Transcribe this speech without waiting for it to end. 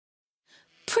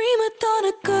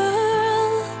donna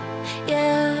girl,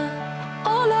 yeah.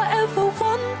 All I ever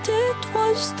wanted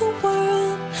was the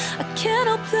world. I can't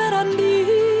help that I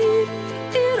need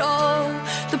it all.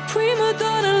 The prima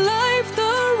donna life,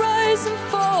 the rise and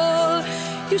fall.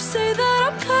 You say that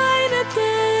I'm kinda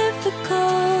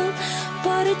difficult,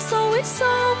 but it's always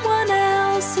someone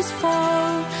else's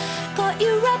fault. Got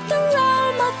you wrapped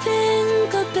around my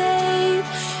finger, babe.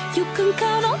 You can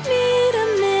count on me to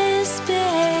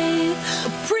misbehave.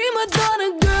 A prima donna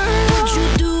girl. Would you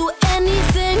do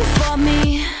anything for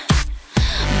me?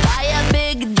 Buy a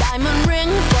big diamond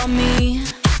ring for me?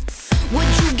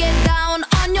 Would you get down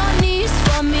on your knees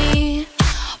for me?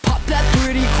 Pop that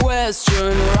pretty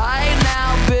question right now,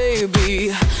 baby.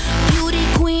 Beauty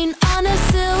queen on a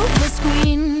silver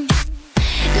screen,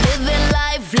 living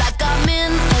life like I'm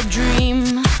in a dream.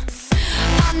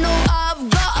 I know I've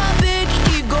got a big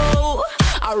ego.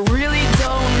 I really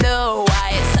don't know why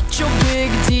it's such a big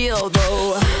deal, though.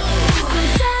 I'm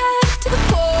sad to the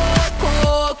core,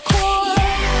 core, core.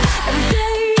 Yeah. Every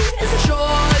day is a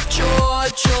chore, chore,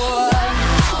 chore.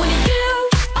 When you give,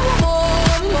 I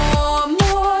want more, more,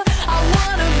 more. I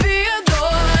wanna be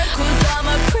adored, 'cause I'm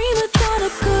a prima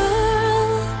donna girl,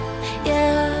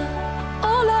 yeah.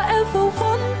 All I ever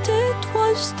wanted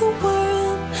was the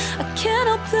world. I can't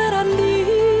help that I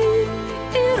need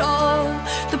it all.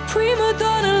 The prima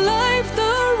donna life,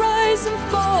 the rise and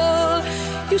fall.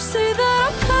 You say that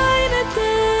I'm kinda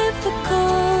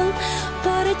difficult,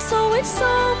 but it's always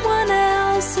someone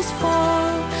else's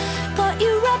fault. Got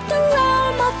you wrapped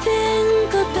around my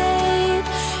finger, babe.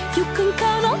 You can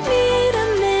count on me to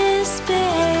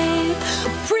misbehave.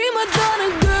 A prima donna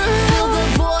girl. Fill the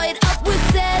void up with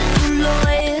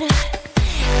celluloid.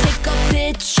 Take a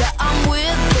picture, I'm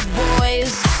with the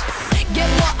boys. Get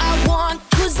what I want,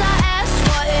 'cause I asked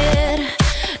for it,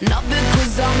 not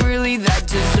because I'm really that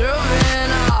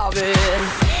deserving of it.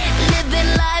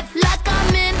 Living life like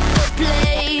I'm in a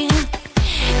play.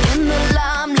 In the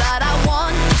limelight, I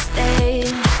want to stay.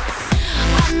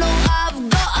 I know I've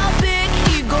got a big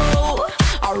ego.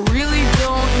 I really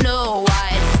don't know why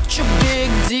it's such a big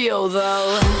deal,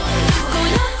 though.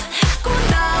 Going up, going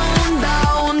down,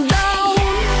 down, down.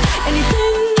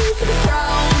 Anything for the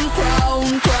crown, crown,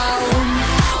 crown.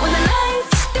 When the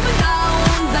night's dipping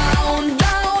down, down,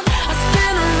 down, I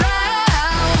spin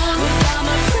around. 'Cause I'm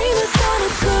a prima donna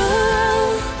girl,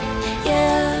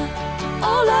 yeah.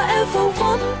 All I ever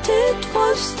wanted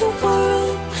was the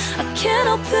world. I can't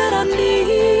help that I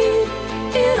need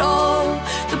it all.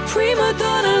 The prima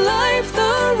donna life,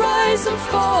 the rise and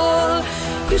fall.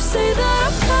 You say that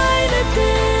I'm kinda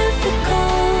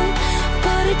difficult,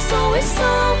 but it's always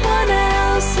someone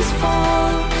else's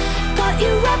fault. Got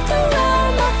you wrapped around